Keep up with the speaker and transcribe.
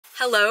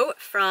Hello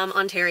from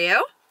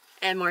Ontario,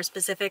 and more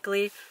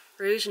specifically,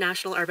 Rouge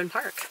National Urban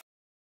Park.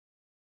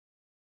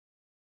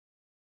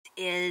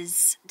 It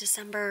is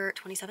December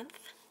 27th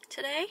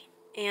today,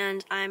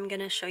 and I'm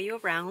gonna show you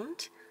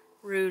around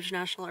Rouge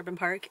National Urban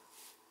Park,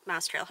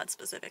 Mast Trailhead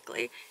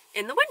specifically,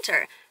 in the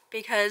winter,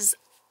 because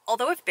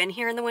although I've been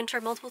here in the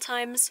winter multiple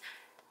times,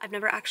 I've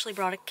never actually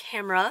brought a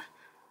camera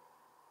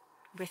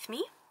with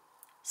me.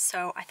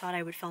 So I thought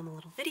I would film a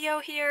little video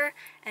here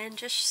and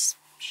just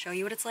show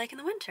you what it's like in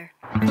the winter.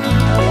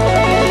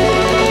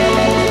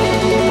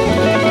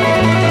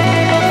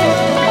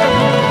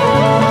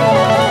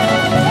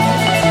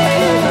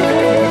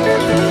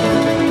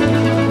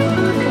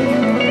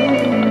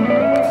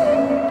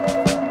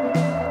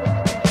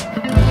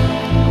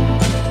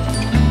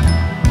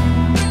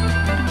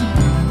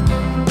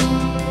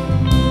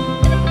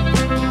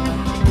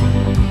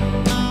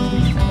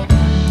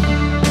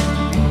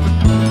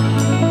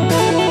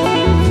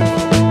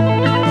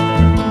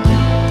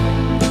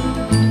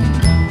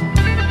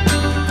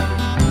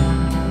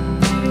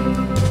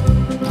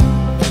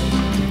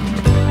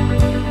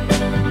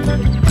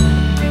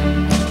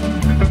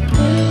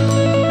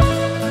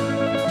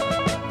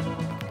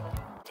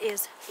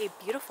 A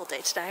beautiful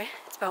day today.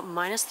 It's about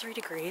 -3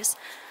 degrees.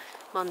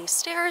 I'm on these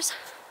stairs,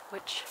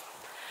 which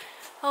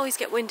I always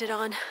get winded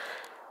on,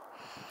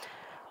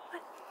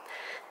 but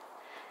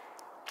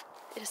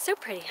it is so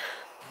pretty.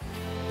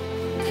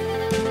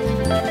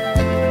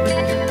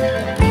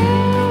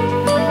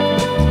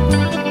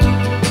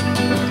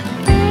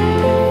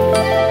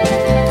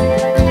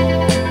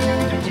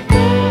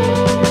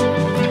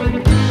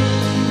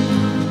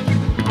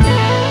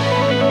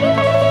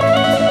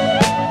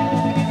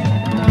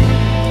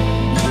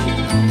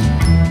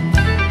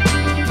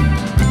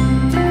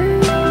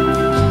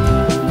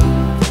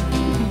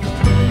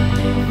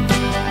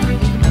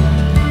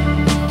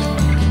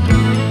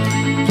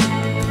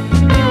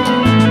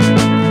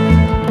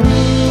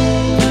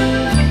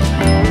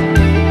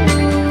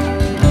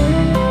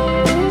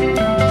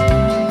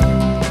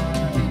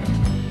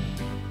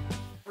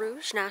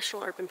 Rouge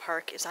National Urban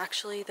Park is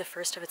actually the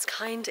first of its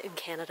kind in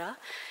Canada.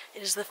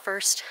 It is the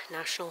first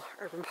national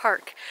urban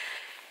park,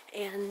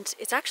 and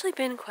it's actually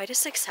been quite a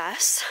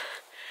success.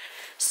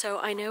 So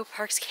I know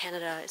Parks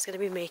Canada is going to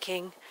be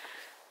making,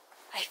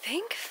 I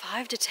think,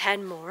 5 to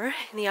 10 more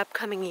in the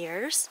upcoming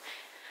years,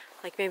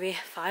 like maybe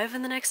 5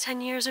 in the next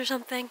 10 years or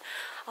something.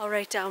 I'll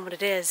write down what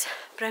it is,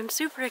 but I'm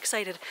super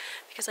excited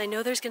because I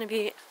know there's going to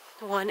be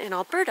one in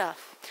Alberta,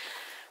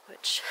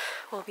 which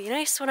will be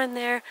nice when I'm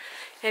there.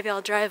 Maybe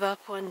I'll drive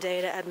up one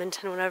day to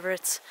Edmonton whenever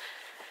it's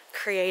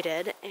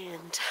created,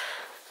 and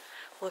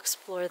we'll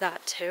explore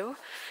that too.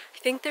 I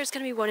think there's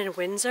going to be one in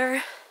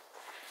Windsor,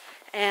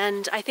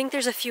 and I think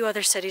there's a few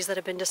other cities that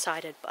have been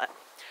decided, but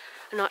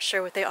I'm not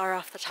sure what they are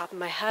off the top of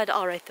my head.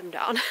 I'll write them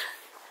down.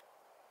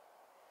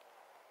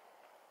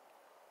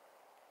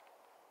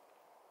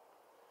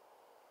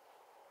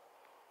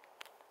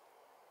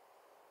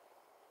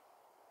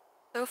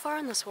 So far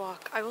on this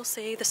walk, I will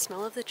say the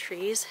smell of the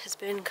trees has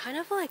been kind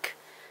of like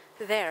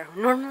there.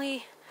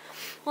 Normally,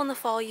 well, in the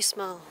fall you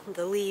smell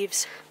the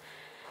leaves,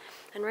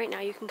 and right now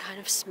you can kind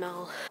of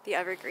smell the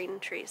evergreen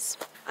trees.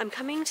 I'm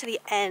coming to the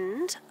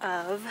end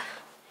of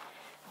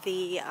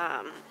the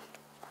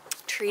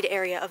treed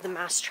area of the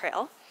Mast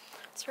Trail.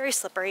 It's very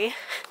slippery,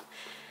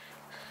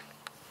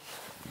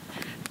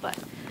 but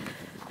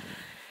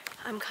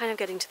I'm kind of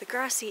getting to the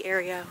grassy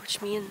area,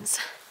 which means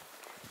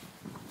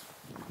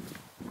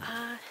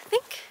I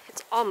think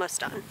it's almost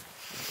done.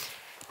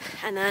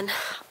 And then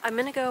I'm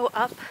gonna go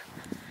up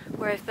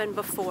where I've been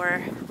before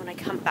when I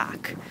come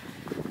back,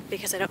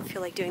 because I don't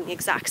feel like doing the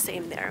exact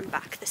same there and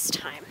back this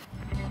time.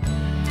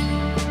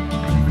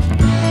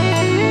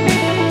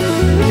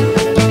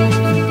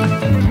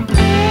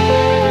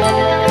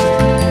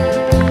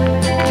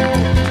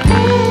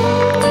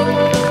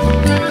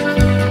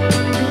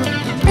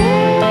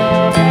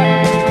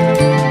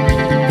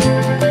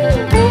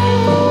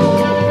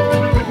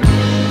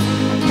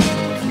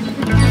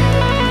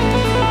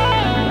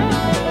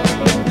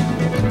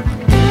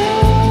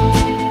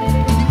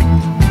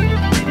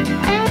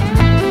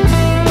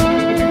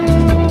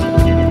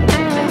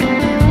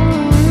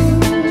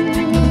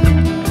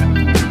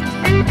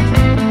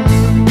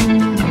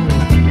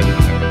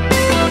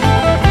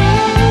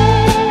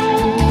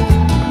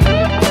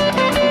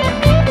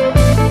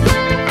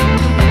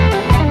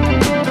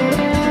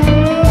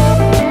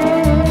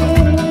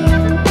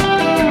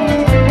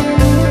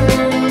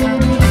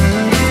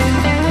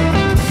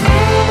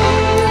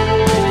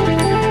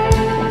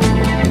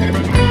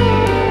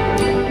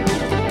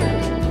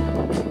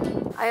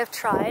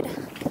 Tried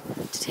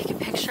to take a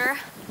picture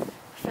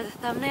for the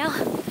thumbnail,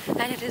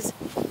 and it is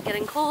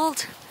getting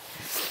cold.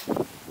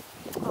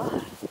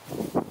 Oh,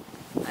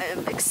 I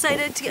am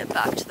excited to get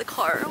back to the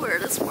car where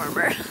it is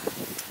warmer.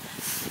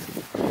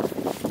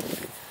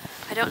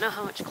 I don't know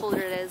how much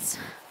colder it is,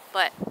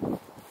 but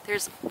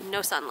there's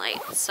no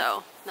sunlight,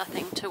 so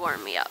nothing to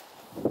warm me up.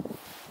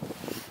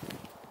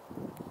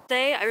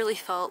 Today I really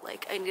felt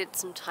like I needed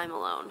some time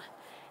alone,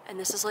 and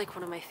this is like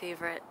one of my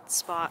favorite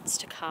spots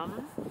to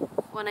come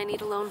when I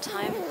need alone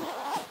time.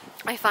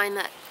 I find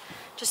that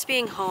just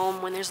being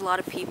home when there's a lot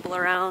of people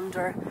around,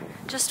 or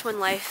just when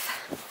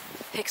life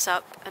picks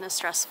up and is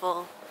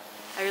stressful,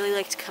 I really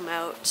like to come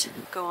out,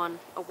 go on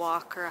a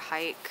walk or a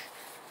hike,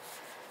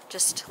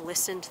 just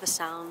listen to the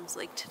sounds.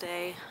 Like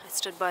today, I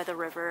stood by the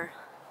river.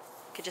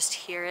 You could just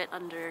hear it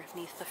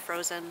underneath the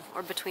frozen,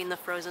 or between the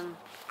frozen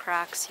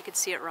cracks, you could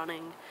see it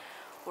running.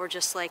 Or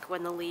just like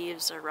when the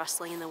leaves are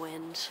rustling in the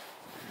wind.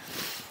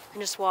 And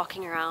just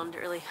walking around, it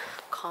really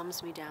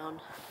calms me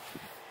down.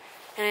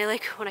 And I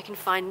like when I can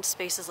find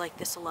spaces like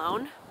this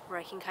alone, where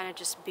I can kind of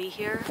just be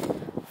here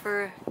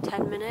for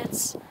 10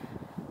 minutes.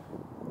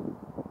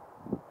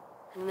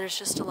 And there's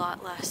just a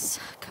lot less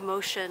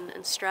commotion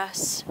and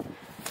stress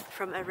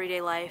from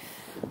everyday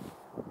life.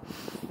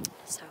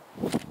 So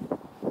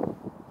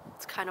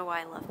it's kind of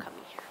why I love coming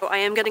here. I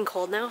am getting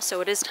cold now,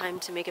 so it is time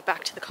to make it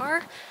back to the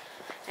car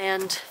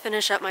and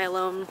finish up my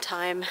alone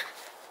time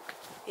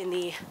in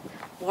the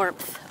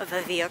warmth of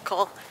a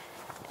vehicle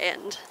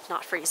and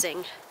not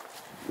freezing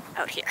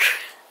out here.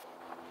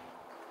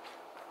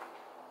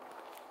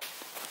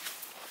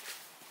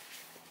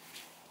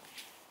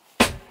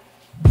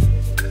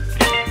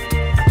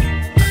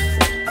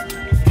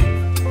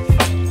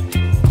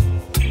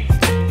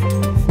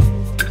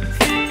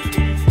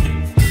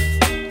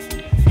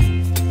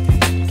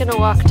 I'm gonna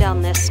walk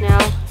down this now.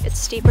 It's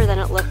steeper than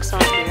it looks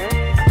on here,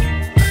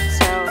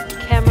 so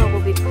the camera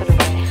will be put away.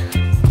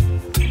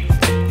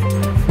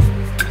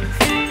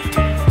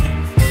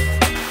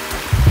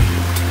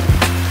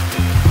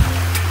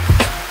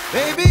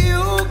 Baby,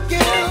 you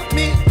give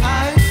me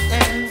ice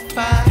and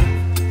fire.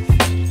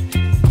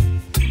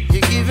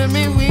 You're giving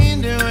me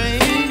wind and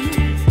rain.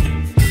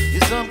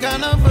 You're some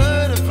kind of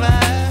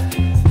butterfly.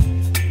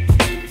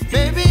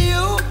 Baby,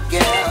 you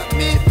give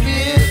me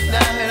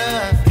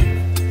midnight.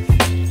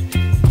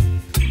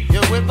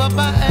 You whip up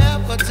my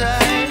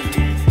appetite.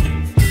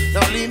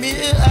 Don't leave me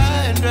here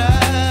high and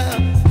dry.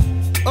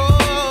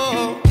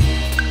 Oh,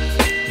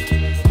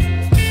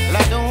 well, I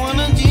don't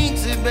wanna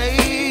jinx it, baby.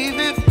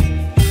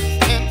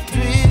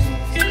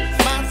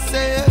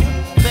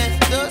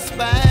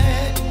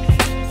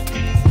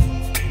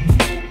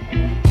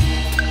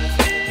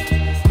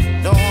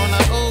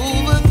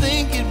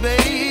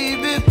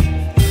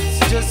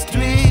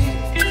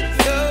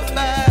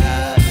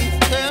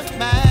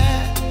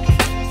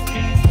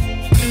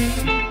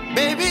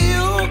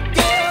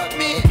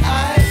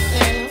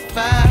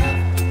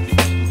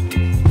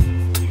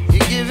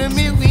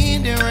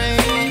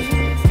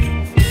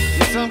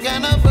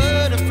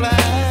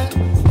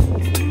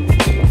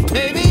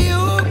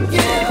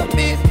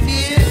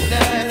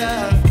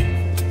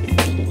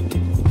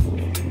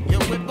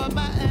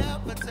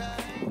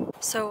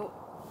 So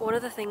one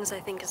of the things I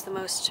think is the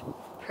most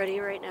pretty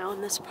right now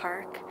in this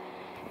park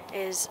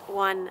is,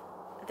 one,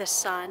 the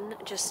sun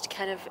just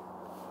kind of,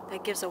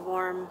 it gives a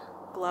warm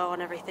glow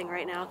on everything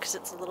right now because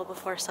it's a little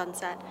before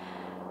sunset,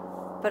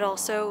 but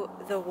also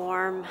the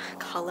warm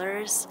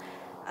colors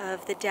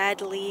of the dead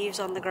leaves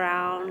on the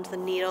ground, the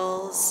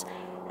needles,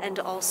 and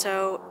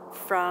also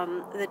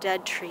from the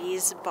dead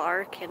trees'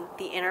 bark and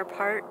the inner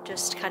part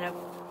just kind of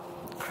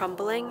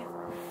crumbling.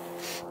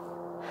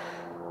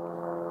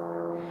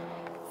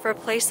 For a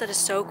place that is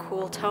so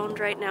cool toned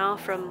right now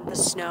from the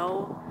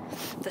snow,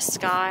 the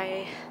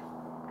sky,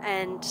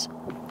 and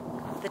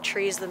the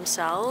trees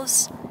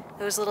themselves,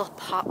 those little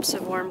pops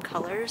of warm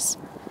colors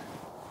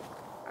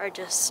are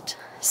just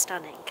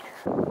stunning.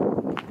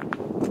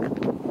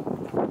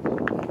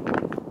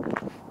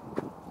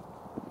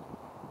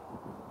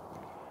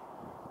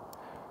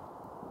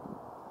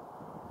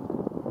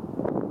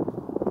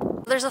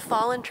 There's a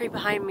fallen tree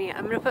behind me.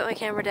 I'm gonna put my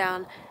camera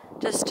down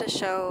just to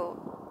show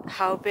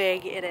how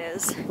big it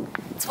is.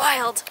 It's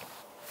wild.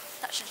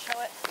 That should show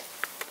it.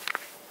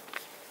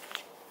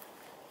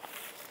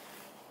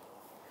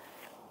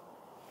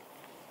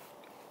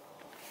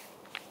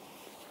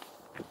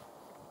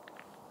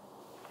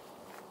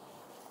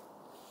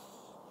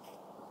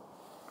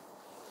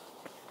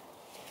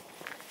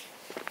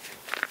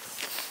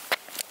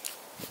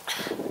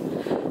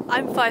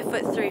 I'm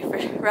 5'3" for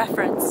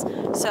reference,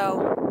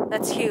 so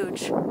that's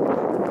huge.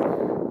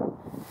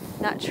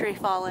 That tree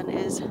fallen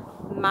is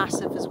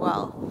massive as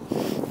well.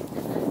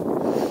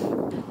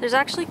 There's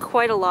actually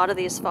quite a lot of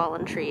these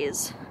fallen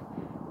trees.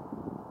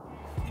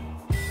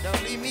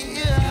 Don't leave me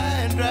here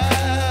high and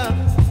dry.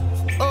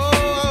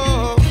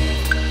 Oh,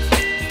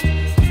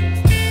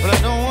 but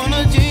I don't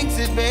wanna jinx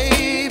it,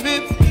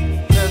 baby.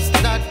 Let's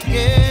not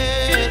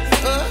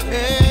get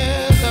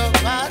ahead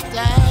of my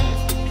time.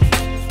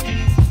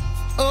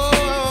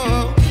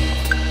 Oh,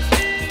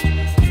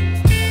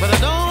 but I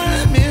don't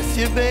wanna miss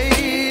you,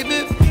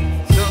 baby.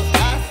 So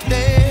I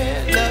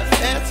stand up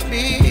and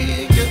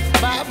speak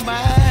my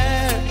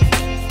mind.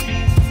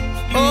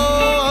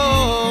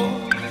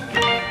 Oh,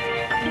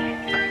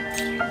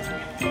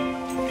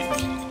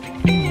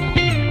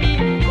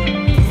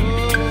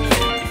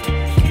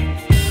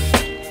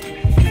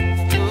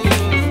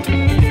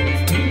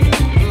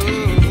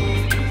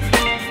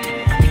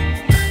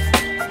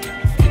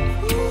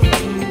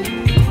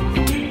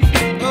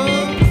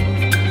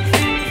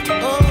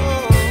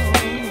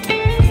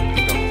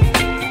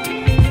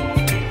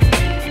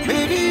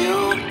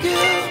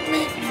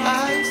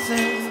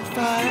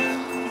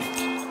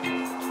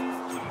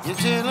 You're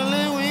chilling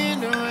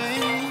in the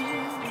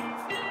rain.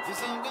 You're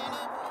some kind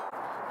of...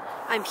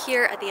 I'm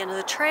here at the end of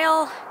the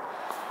trail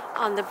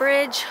on the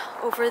bridge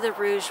over the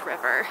Rouge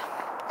River.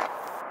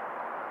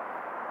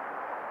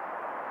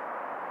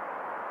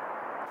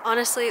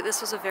 Honestly,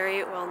 this was a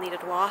very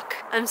well-needed walk.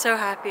 I'm so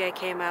happy I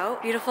came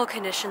out. Beautiful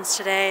conditions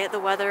today. The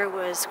weather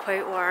was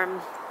quite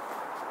warm.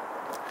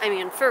 I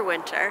mean, for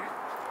winter.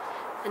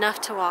 Enough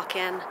to walk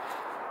in.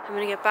 I'm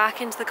gonna get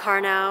back into the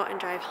car now and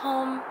drive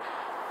home.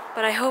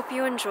 But I hope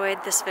you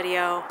enjoyed this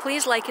video.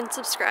 Please like and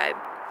subscribe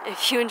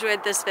if you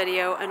enjoyed this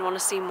video and want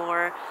to see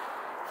more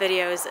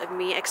videos of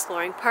me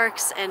exploring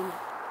parks and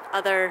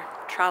other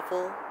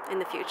travel in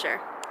the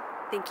future.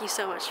 Thank you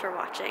so much for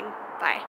watching. Bye.